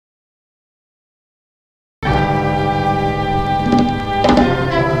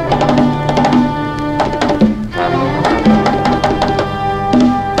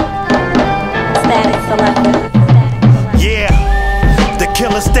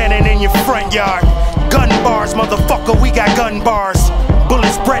standing in your front yard. Gun bars, motherfucker, we got gun bars.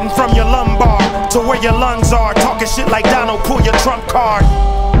 Bullets spreading from your lumbar to where your lungs are. Talking shit like Donald, pull your trump card.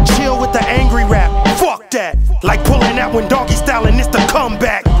 Chill with the angry rap, fuck that. Like pulling out when doggy styling, it's the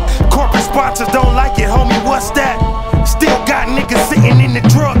comeback. Corporate sponsors don't like it, homie, what's that? Still got niggas sitting in the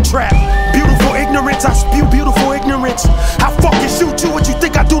drug trap. Beautiful ignorance, I spew beautiful ignorance. I fucking shoot you, what you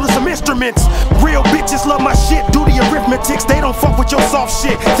think I do to some instruments? Real bitches love my shit, do the arithmetics. They don't fuck with your soft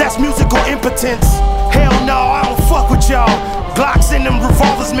shit, that's musical impotence. Hell no, I don't fuck with y'all. Glocks in them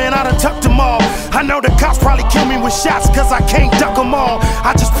revolvers, man, I done tucked them all. I know the cops probably kill me with shots, cause I can't duck them all.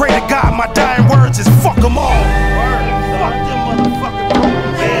 I just pray to God my dying words is fuck them all. Fuck them motherfuckers,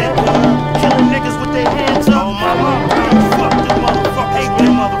 man. Killing niggas with their hands up. Oh my mom, fuck them motherfuckers, hate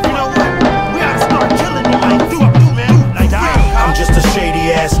them motherfuckers. You know what? We gotta start killing them like do, man. Like I'm just a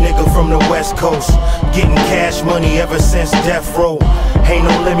shady ass nigga from the West Coast, getting cash money ever since death row. Ain't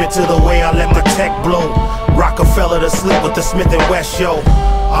no limit to the way I let my tech blow. Rockefeller to sleep with the Smith & West show.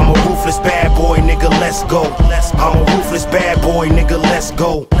 I'm a ruthless bad boy, nigga, let's go. I'm a ruthless bad boy, nigga, let's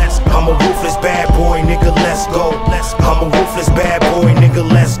go. I'm a ruthless bad boy, nigga, let's go. I'm a ruthless bad boy, nigga,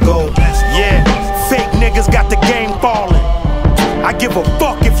 let's go. Yeah, fake niggas got the game falling. I give a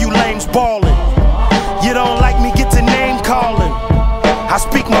fuck if you lames ballin'. You don't like me, get to name calling. I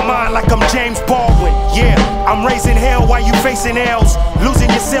speak my mind like I'm James Baldwin. Yeah, I'm raising hell while you facing L's. Losing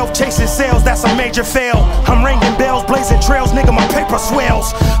yourself, chasing sales, that's a major fail. I'm ringing bells, blazing trails, nigga, my paper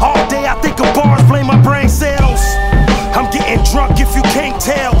swells. All day I think of bars, blame my brain cells. I'm getting drunk if you can't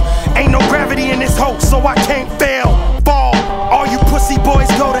tell. Ain't no gravity in this hoax, so I can't fail. Fall, all you pussy boys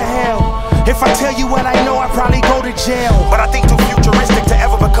go to hell. If I tell you what I know, I probably go to jail. But I think too futuristic to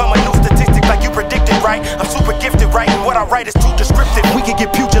ever become a new statistic like you predicted, right? I'm super gifted, right? And what I write is too descriptive. We can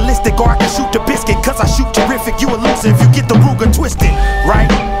get pugilistic or I can shoot the biscuit, cause I shoot terrific. You a loser if you get the Ruger twisted, right?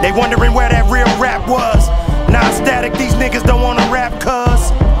 They wondering where that real rap was. Non-static, these niggas don't wanna rap, cuz.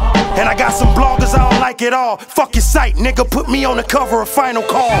 And I got some bloggers, I don't like it all. Fuck your site, nigga, put me on the cover of Final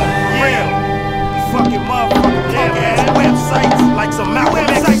Call. Real. Fucking motherfucking ass websites like some Malcolm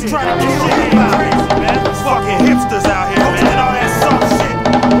X trying to kill everybody, man. Fucking hipsters out here, man. And all that soft shit.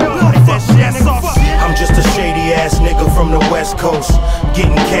 Like that shit, that soft shit. I'm just a shady ass nigga from the West Coast,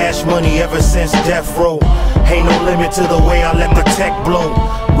 getting cash money ever since death row. Ain't no limit to the way I let my tech blow.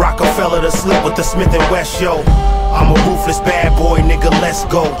 Rockefeller to sleep with the Smith & West show. I'm a ruthless bad boy, nigga, let's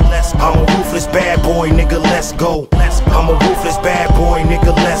go. I'm a ruthless bad boy, nigga, let's go. I'm a ruthless bad boy,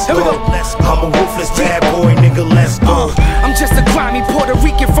 nigga, let's go. I'm a ruthless bad boy, nigga, let's go. I'm just a grimy Puerto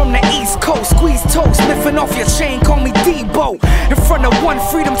Rican from the East Coast. Squeeze toes, sniffing off your chain, call me Debo. In front of one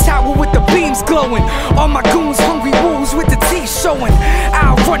Freedom Tower with the beams glowing. All my goons hungry wolves with the teeth showing.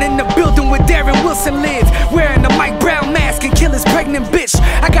 I'll run in the building where Darren Wilson lived, wearing a Mike Brown mask and kill his pregnant bitch.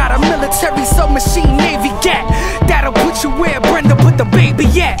 I got a military submachine Navy gat that'll put you where Brenda put the baby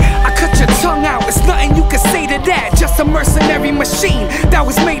at. I cut your tongue out, it's nothing you can say to that. Just a mercenary machine that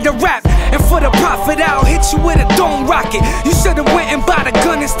was made to rap. And for the profit, I'll hit you with a dome rocket. You should've went and bought a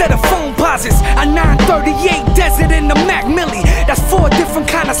gun instead of phone posits. A 938 Desert in the Mac Millie. That's 4 different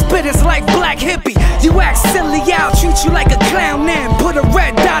kind of spitters like Black Hippie. You act silly, I'll treat you like a clown and put a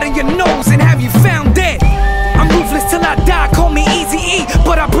red dot